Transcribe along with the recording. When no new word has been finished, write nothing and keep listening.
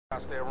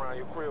stay around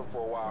your crib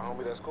for a while,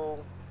 homie. That's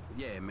cool?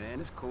 Yeah, man,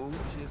 it's cool.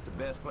 Shit's the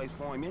best place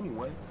for him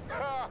anyway.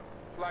 Ha!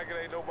 Like it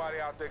ain't nobody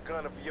out there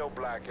gunning for your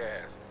black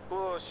ass.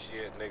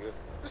 Bullshit, nigga.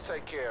 Just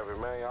take care of it,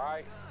 man,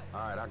 alright?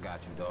 Alright, I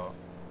got you, dog.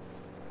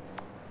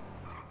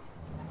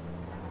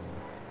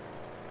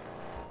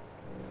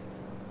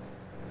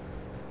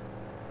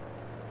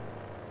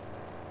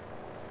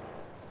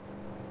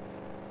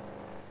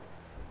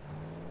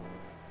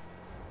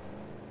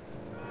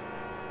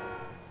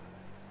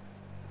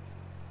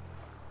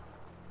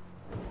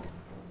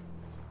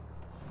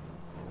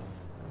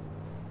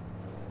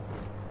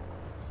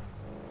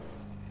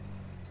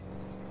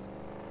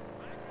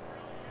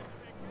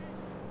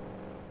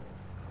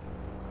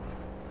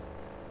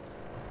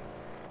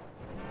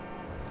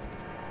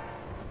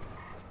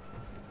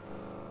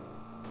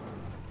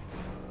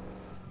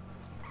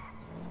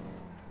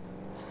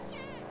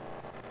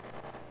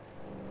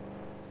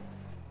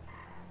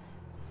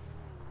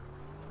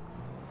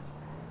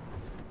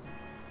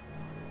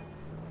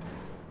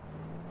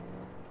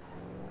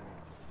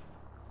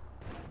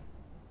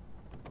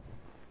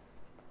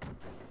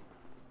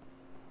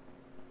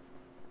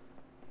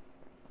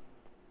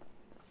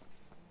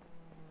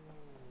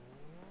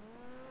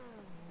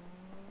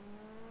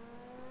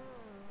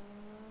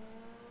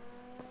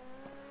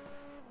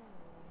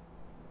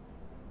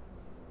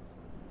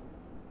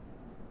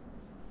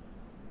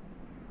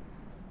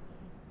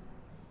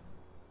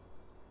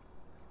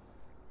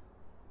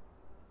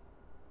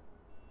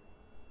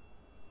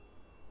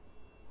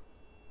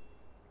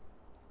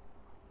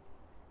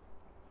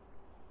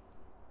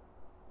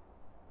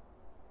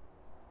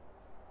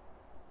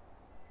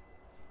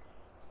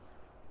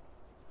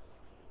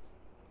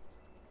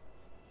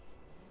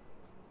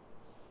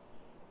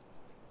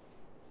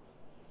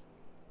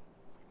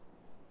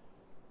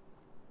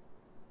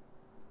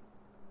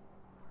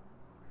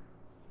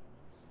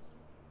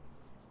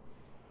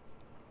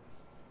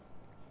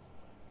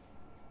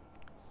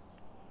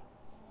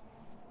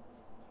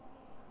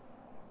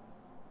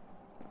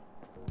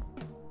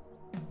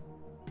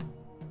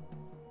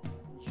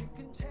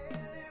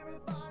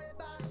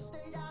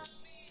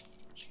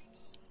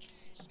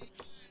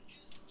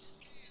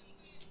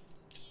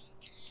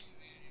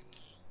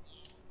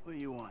 What do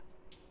you want?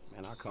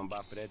 Man, I come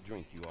by for that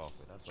drink you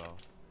offered, that's all.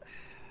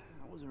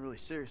 I wasn't really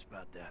serious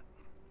about that.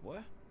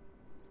 What?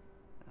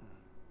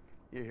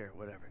 You're here,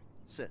 whatever.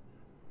 Sit.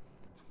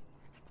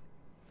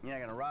 You're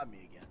not gonna rob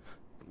me again.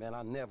 Man,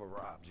 I never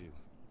robbed you.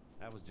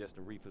 That was just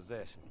a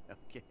repossession.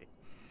 Okay.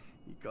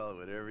 You call it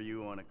whatever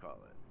you want to call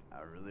it.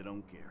 I really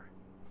don't care.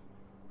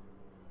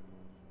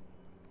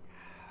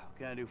 What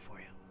can I do for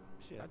you?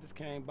 Shit, I just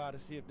came by to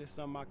see if there's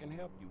something I can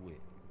help you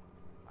with.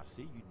 I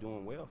see you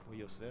doing well for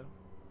yourself.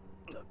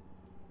 Look,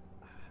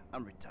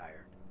 I'm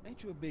retired.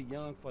 Ain't you a bit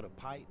young for the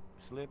pipe,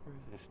 slippers,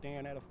 and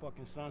staring at a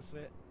fucking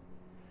sunset?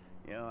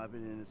 You know, I've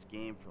been in this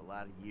game for a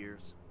lot of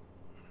years.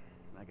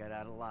 I got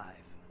out alive.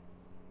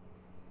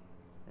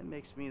 That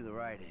makes me the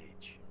right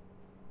age.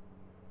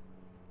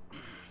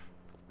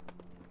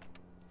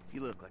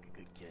 You look like a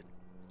good kid.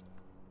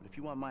 But if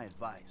you want my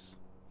advice,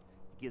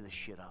 you give this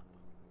shit up.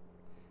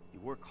 You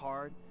work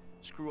hard,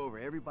 screw over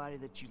everybody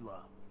that you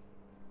love.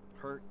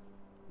 Hurt,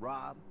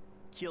 rob,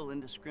 kill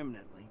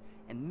indiscriminately,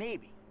 and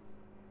maybe,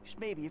 just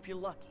maybe if you're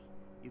lucky,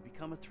 you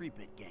become a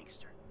 3-bit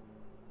gangster.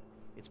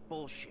 It's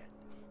bullshit.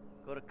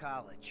 Go to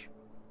college.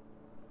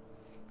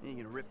 Then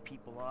you're gonna rip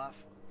people off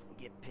and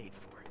get paid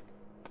for it.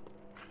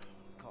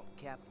 It's called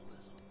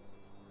capitalism.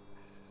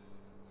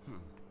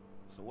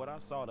 So what I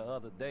saw the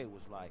other day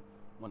was like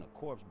when a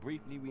corpse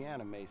briefly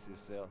reanimates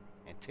itself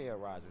and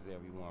terrorizes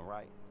everyone,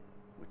 right?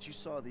 What you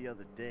saw the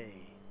other day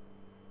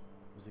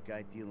was a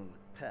guy dealing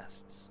with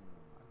pests.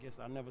 I guess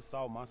I never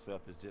saw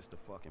myself as just a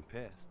fucking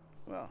pest.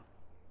 Well,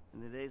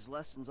 and today's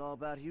lesson's all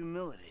about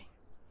humility.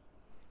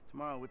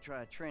 Tomorrow we'll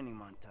try a training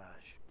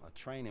montage. A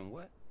training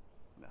what?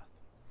 Nothing.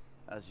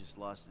 I was just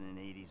lost in an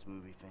 80s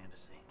movie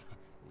fantasy.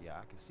 Yeah,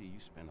 I can see you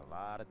spend a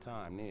lot of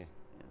time there.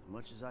 As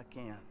much as I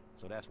can.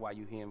 So that's why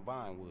you here in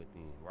Vinewood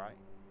then, right?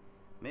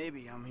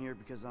 Maybe I'm here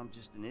because I'm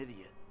just an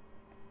idiot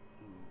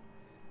who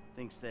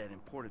thinks that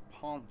imported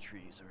palm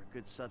trees are a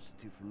good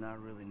substitute for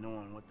not really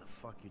knowing what the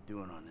fuck you're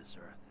doing on this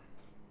earth.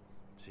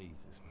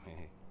 Jesus,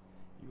 man.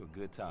 You a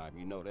good time,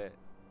 you know that?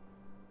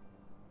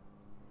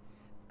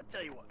 I'll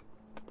tell you what.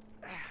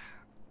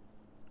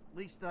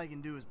 Least I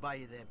can do is buy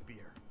you that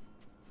beer.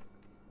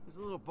 There's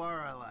a little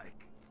bar I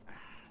like.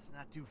 It's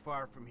not too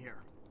far from here.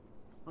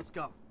 Let's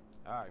go.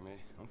 All right, man.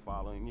 I'm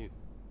following you.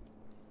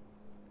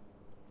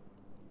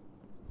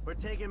 We're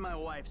taking my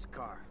wife's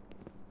car.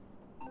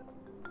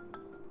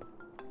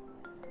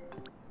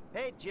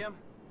 Hey, Jim.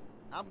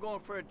 I'm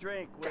going for a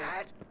drink with...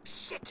 Dad!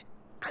 Shit!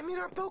 I'm in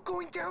our boat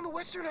going down the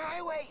Western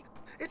Highway!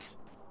 It's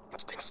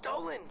been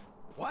stolen!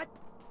 What?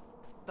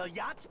 The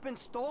yacht's been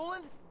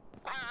stolen?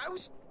 I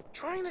was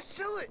trying to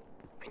sell it.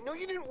 I know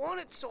you didn't want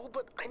it sold,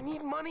 but I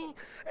need money,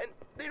 and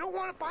they don't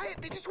want to buy it.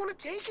 They just want to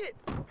take it.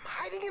 I'm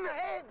hiding in the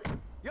head.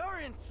 You're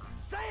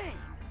insane!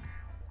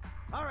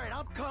 All right,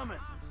 I'm coming.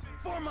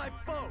 For my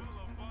boat.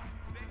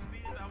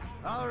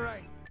 All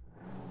right.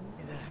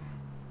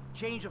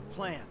 change of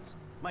plans.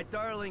 My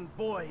darling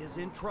boy is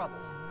in trouble.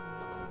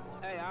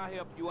 Hey, I'll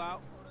help you out.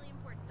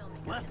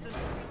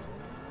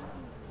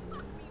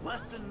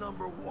 Lesson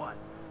number 1.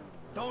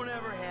 Don't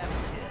ever have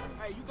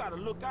kids. Hey, you gotta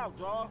look out,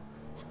 dawg.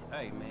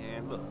 Hey,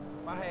 man, look.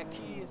 If I had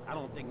kids, I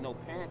don't think no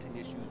parenting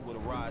issues would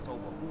arise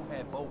over who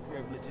had both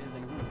privileges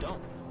and who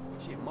don't.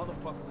 Shit,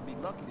 motherfuckers would be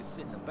lucky to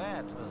sit in the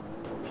bathtub.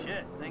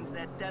 Shit, things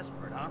that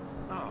desperate, huh?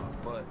 Nah,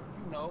 but,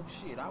 you know,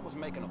 shit, I was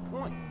making a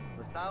point.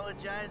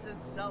 Pathologizing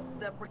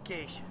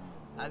self-deprecation.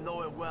 I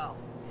know it well.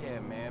 Yeah,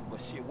 man,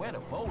 but shit, where the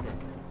boat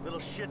at? Little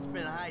shit's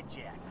been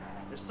hijacked.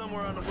 They're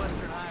somewhere on the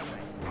Western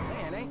Highway.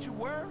 Man, ain't you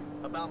worried?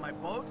 About my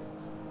boat?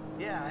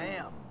 Yeah, I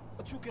am.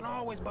 But you can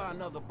always buy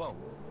another boat.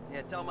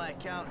 Yeah, tell my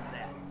accountant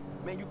that.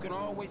 Man, you can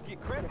always get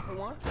credit for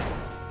one.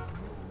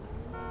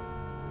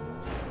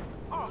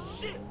 Oh,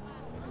 shit!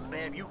 But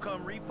have you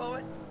come repo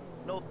it?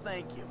 No,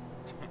 thank you.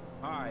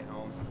 All right,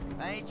 homie.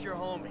 I ain't your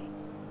homie.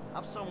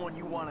 I'm someone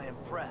you want to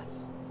impress.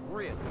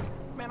 Really?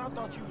 Man, I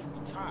thought you was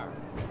retired.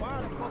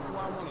 Why the fuck do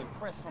I want to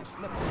impress some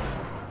slipper?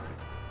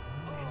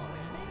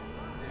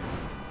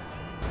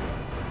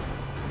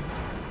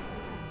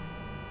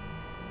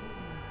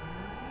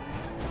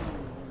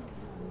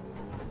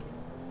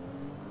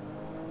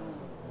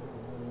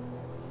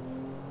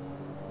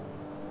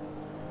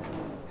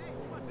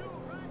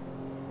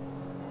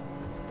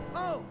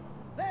 Oh,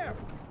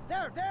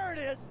 there it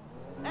is.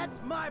 That's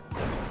my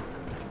boat.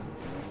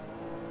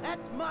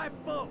 That's my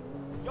boat.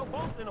 Your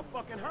boat's in a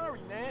fucking hurry,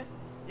 man.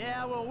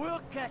 Yeah, well,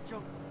 we'll catch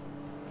him.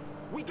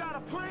 We got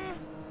a plan?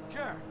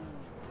 Sure.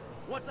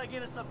 Once I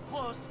get us up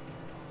close,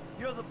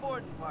 you're the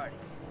boarding party.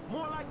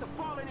 More like the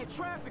falling in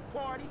traffic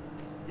party.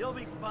 You'll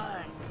be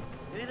fine.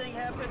 Anything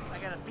happens, I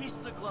got a piece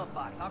in the glove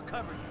box. I'll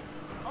cover you.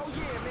 Oh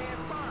yeah, man,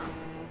 fine.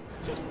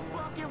 Just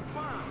fucking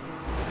fine.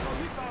 So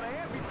you thought of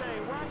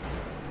everything, right?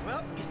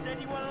 Well, you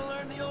said you want to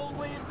learn the old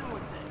way of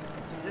doing things.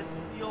 This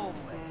is the old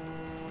way.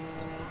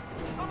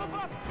 I'm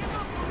about to give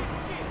up on this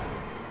shit.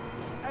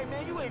 Hey,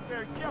 man, you ain't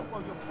very careful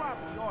of your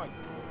property, are you?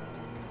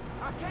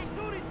 I can't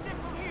do this shit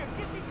from here.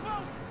 Get me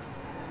close.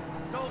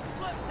 Don't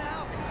slip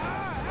now.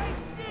 Ah, hey,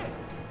 shit.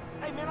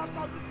 Hey, man, I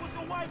thought this was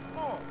your wife's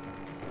car.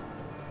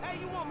 Hey,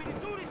 you want me to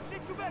do this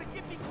shit? You better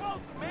get me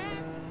closer,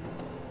 man.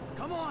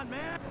 Come on,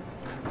 man.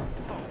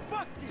 Oh,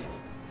 fuck this.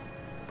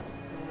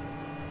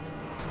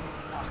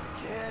 Fuck,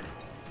 kid.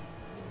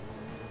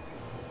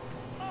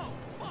 Oh,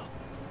 fuck.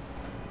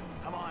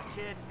 Come on,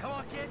 kid. Come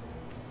on, kid.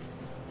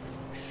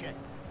 Shit.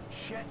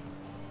 Shit.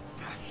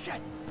 Ah,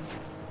 shit.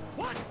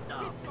 What the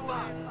Get your fuck?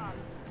 ass out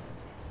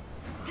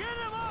of here. Get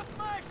him off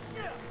my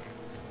ship!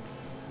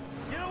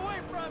 Get away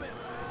from him!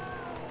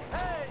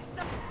 Hey,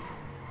 stop!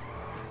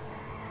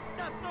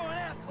 Stop throwing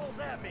assholes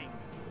at me!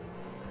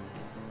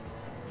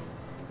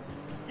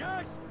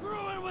 You're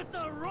screwing with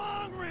the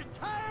wrong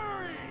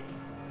retiree!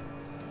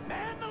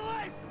 Man the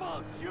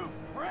lifeboats, you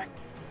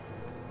pricks!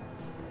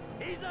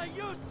 He's a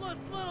useless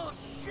little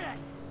shit,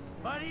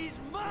 but he's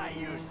my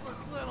useless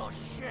little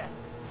shit!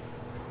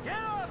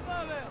 Get off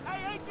of him!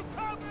 Hey, ain't you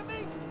covering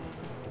me?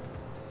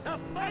 The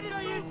fuck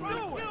are you trying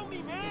to doing? kill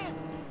me, man.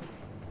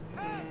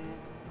 Hey,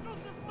 shoot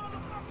this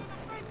motherfucker in the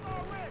face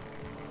already.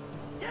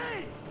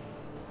 Yay!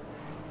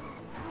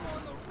 You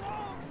on the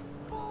wrong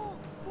boat,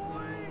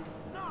 boy.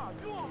 Nah,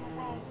 you on the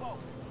wrong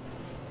boat.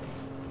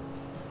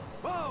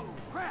 Whoa,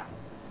 crap!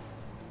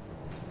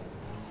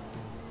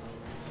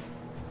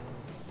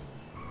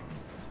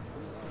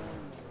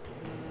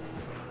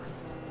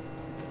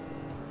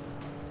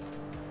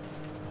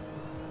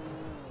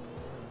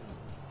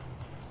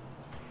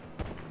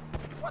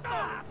 What the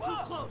Ah, fuck?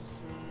 too close!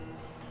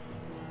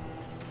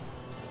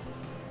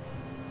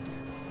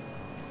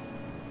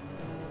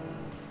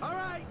 All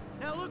right,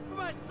 now look for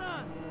my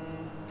son.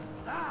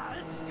 Ah,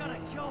 this is gonna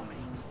kill me.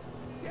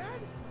 Dad?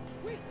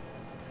 Wait,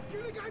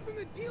 you're the guy from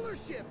the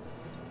dealership.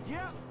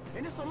 Yeah,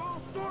 and it's a long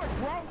story,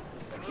 bro.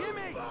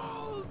 Jimmy!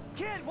 Balls!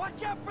 Kid,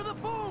 watch out for the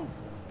boom!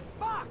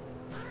 Fuck!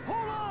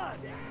 Hold on!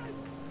 Dad!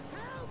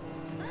 Help!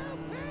 Help!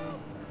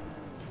 Help!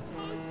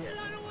 Oh shit,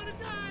 I don't want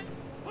to die!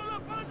 Pull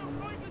up on them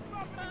so you can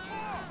drop in the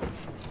car.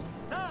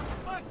 The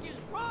fuck is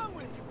wrong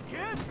with you,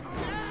 kid?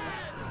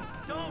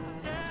 Dad!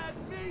 Don't dad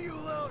me, you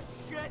little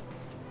shit!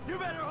 You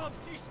better hope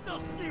she's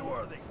still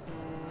seaworthy!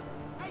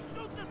 Hey,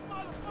 shoot this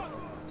motherfucker.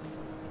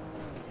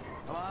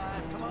 Come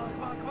on, come on,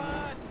 come on, come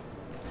on!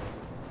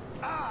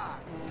 Ah!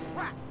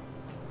 Crap!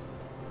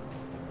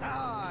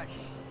 Ah,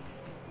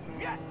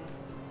 shit!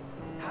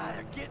 Ah,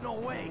 they're getting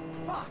away!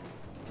 Fuck!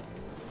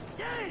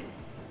 Yay!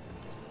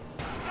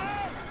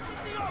 Hey,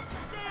 get me off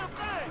this damn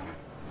thing.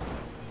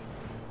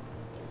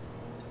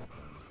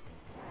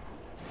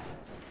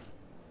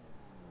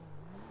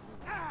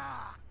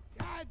 Ah!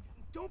 Dad,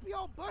 don't be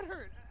all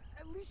butthurt.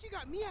 At least you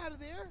got me out of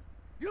there.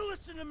 You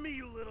listen to me,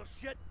 you little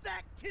shit!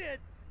 That kid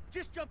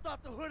just jumped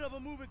off the hood of a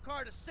moving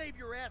car to save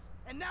your ass,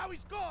 and now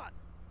he's gone!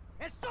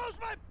 And so's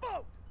my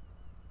boat!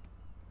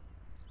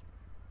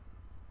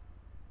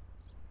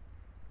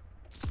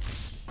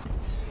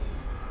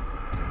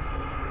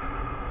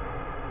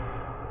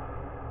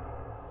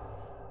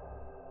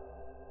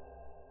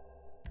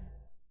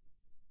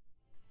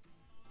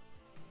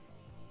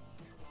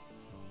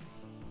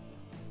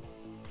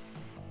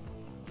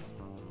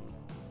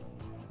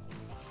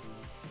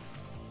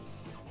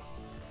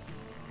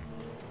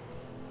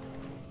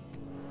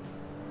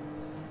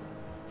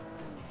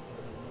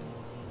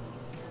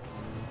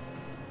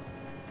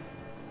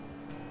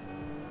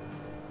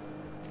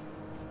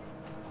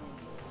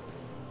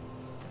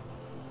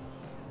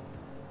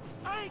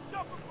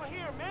 chopper for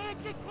here, man.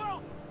 Get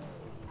close.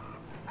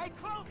 Hey,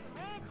 closer,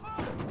 man,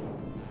 close.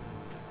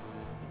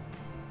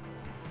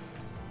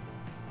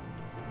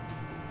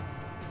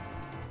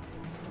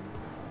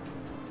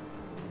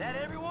 That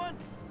everyone?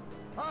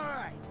 All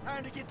right,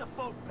 time to get the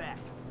boat back.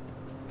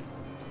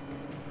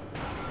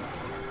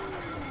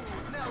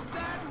 Now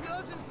that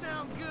doesn't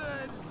sound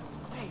good.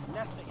 Hey,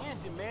 that's the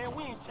engine, man.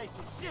 We ain't chasing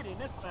shit in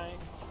this thing.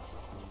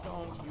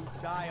 Don't you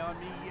die on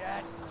me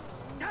yet.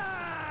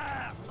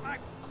 Ah! My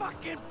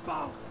fucking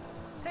boat!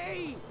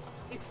 Hey,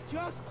 it's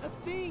just a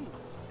thing.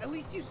 At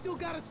least you still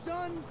got a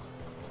son.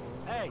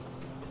 Hey,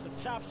 it's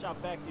a chop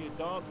shop back there,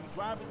 dog. You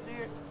drive us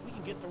there, we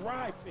can get the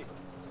ride fixed.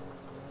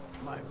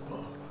 My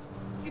boat.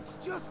 It's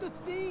just a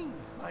thing.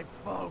 My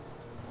boat.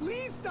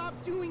 Please stop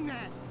doing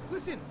that.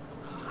 Listen,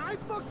 I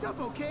fucked up,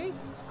 okay?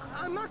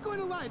 I'm not going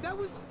to lie. That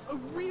was a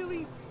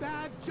really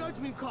bad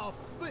judgment call.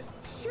 But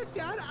shit,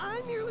 Dad,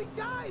 I nearly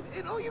died.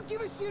 And all you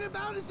give a shit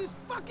about is this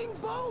fucking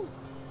boat.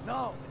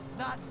 No, it's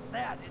not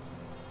that. It's...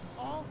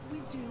 All we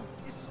do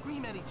is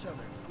scream at each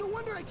other. No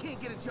wonder I can't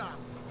get a job.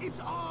 It's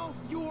all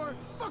your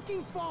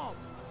fucking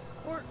fault.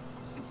 Or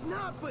it's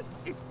not, but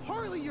it's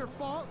partly your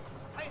fault.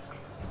 I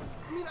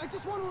mean, I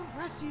just want to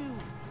impress you.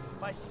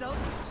 Myself?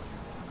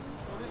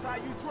 So this how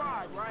you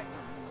drive, right?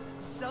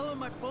 Selling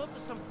my boat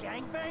to some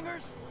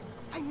gangbangers?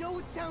 I know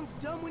it sounds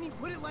dumb when you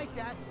put it like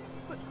that,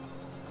 but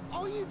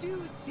all you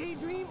do is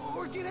daydream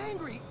or get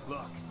angry.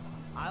 Look,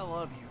 I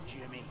love you,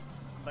 Jimmy,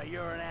 but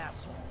you're an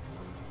asshole.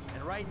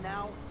 And right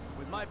now,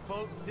 with my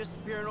boat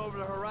disappearing over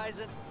the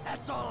horizon,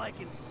 that's all I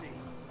can see.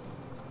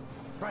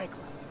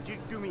 Franklin, would you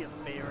do me a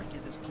favor and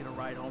give this kid a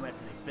ride home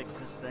after they fix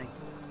this thing?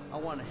 I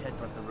want to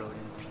headbutt the road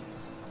in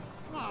peace.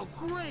 Oh,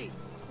 great!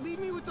 Leave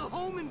me with the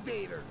home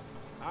invader.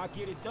 I'll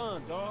get it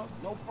done, dog.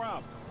 No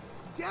problem.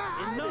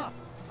 Dad! Enough!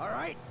 All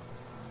right?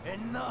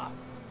 Enough!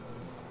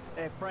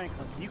 Hey,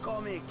 Franklin, can you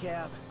call me a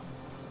cab?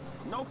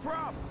 No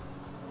problem.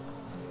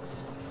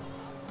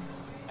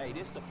 Hey,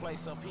 this the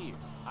place up here.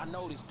 I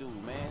know this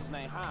dude, man. His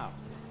name Hal.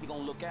 He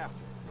gonna look after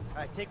me. All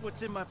right, take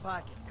what's in my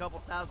pocket, a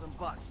couple $1,000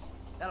 bucks.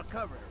 That'll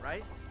cover it,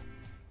 right?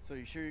 So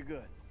you sure you're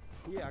good?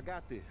 Yeah, I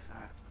got this.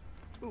 All right.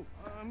 Ooh,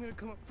 I'm gonna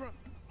come up front.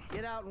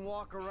 Get out and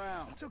walk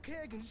around. It's okay,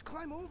 I can just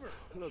climb over.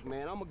 Look,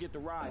 man, I'm gonna get the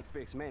ride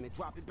fixed, man, and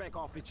drop it back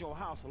off at your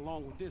house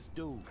along with this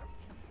dude.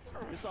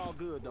 It's all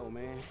good, though,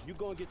 man. You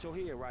gonna get your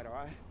head right, all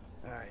right?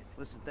 All right,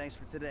 listen, thanks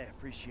for today. I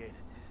appreciate it.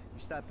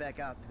 You stop back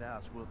out to the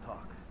house, we'll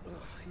talk.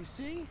 You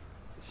see?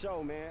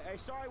 Show, man. Hey,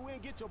 sorry we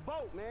didn't get your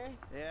boat, man.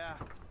 Yeah.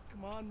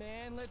 Come on,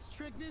 man, let's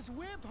trick this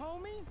whip,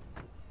 homie.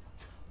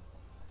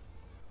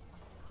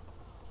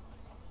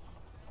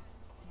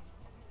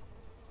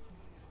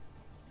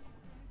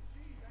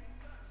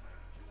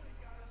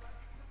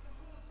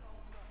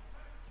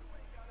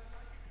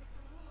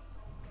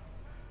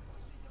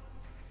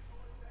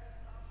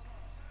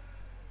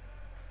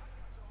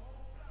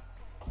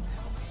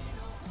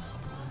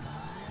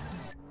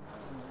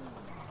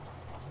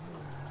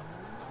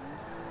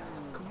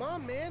 Come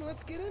on, man,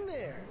 let's get in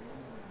there.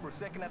 For a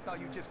second, I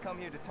thought you'd just come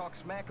here to talk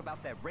smack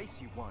about that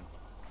race you won.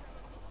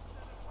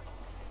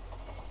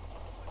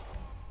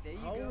 There you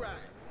go. All right,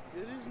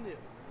 good as new.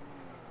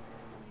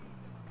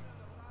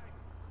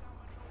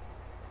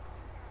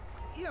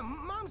 Yeah,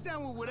 Mom's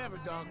down with whatever,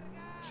 dog.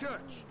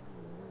 Church.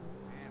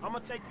 I'm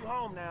gonna take you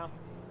home now.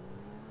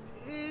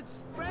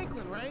 It's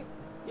Franklin, right?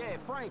 Yeah,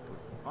 Franklin,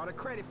 or the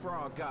credit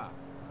fraud guy,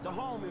 the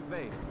home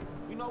invader.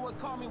 You know what?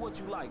 Call me what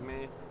you like,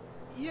 man.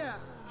 Yeah,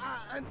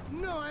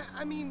 no,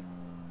 I mean,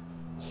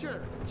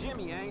 sure,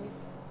 Jimmy, ain't it?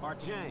 Or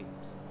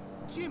James?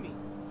 Jimmy.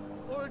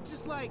 Or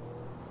just like,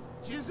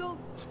 Jizzle?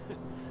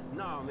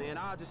 Nah, man,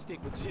 I'll just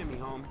stick with Jimmy,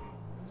 homie.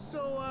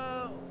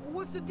 So,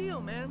 what's the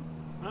deal, man?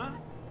 Huh?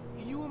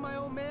 You and my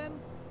old man?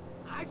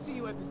 I see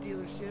you at the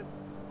dealership,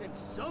 and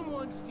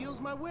someone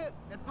steals my whip,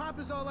 and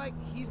Papa's all like,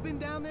 he's been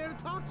down there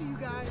to talk to you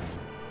guys.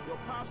 Your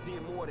pops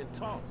did more than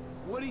talk.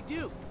 What'd he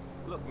do?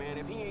 Look, man,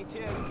 if he ain't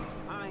tell you,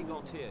 I ain't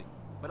gonna tell you.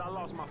 But I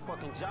lost my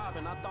fucking job,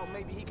 and I thought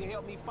maybe he could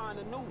help me find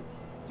a new one.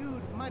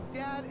 Dude, my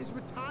dad is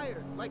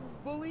retired, like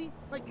fully.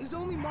 Like his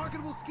only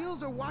marketable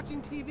skills are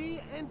watching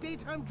TV and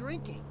daytime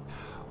drinking.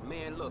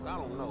 Man, look, I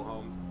don't know,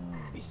 homie.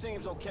 He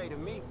seems okay to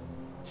me.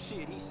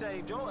 Shit, he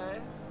saved your ass.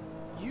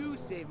 You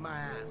saved my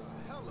ass.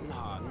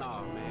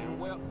 Nah, man.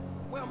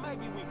 Well,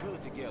 maybe we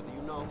good together,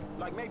 you know?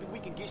 Like, maybe we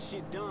can get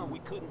shit done we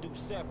couldn't do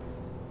separate.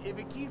 If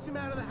it keeps him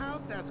out of the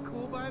house, that's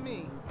cool by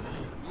me.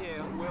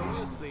 Yeah, well,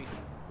 we'll see.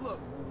 Look,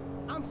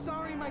 I'm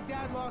sorry my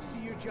dad lost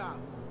you your job.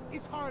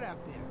 It's hard out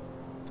there.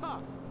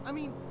 Tough. I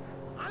mean,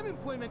 I'm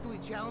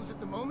employmentally challenged at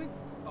the moment.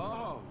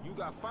 Oh, you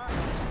got fired?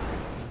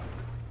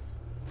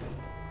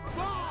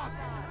 Fuck!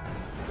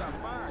 You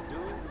got fired,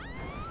 dude.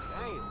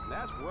 Damn,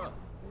 that's rough.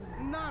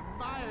 Not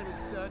fired as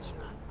such.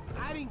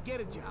 I didn't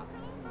get a job.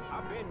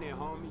 I've been there,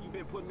 homie. You've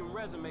been putting them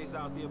resumes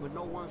out there, but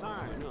no one's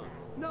hiring, huh?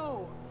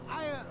 No,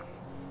 I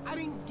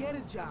didn't get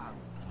a job.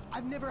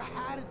 I've never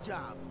had a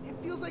job. It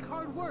feels like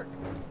hard work.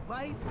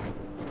 Life,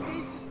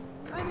 days just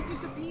kind of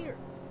disappear.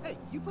 Hey,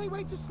 you play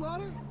Righteous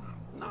Slaughter?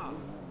 Nah,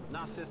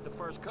 not since the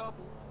first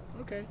couple.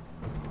 Okay.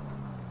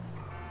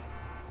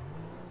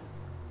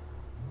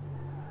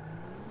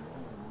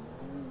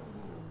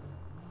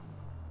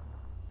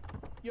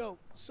 Yo,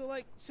 so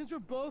like, since we're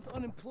both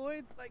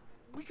unemployed, like,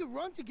 we could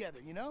run together,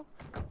 you know?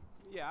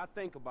 Yeah, I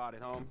think about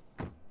it, homie.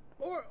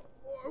 Or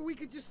we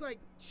could just like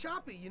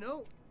shop it, you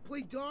know?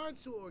 Play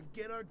darts or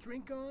get our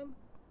drink on.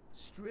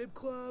 Strip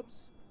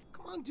clubs.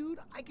 Come on, dude,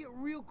 I get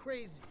real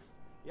crazy.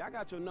 Yeah, I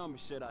got your number,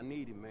 shit. I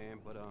need it, man.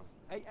 But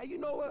hey, you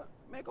know what?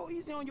 Man, go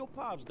easy on your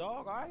pops,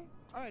 dog. All right?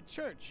 All right,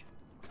 church.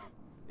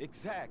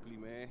 Exactly,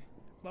 man.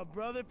 My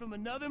brother from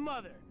another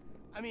mother.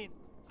 I mean,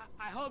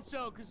 I hope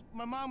so, because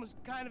my mom was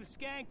kind of a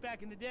skank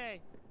back in the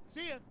day.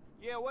 See ya.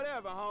 Yeah,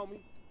 whatever,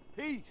 homie.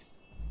 Peace.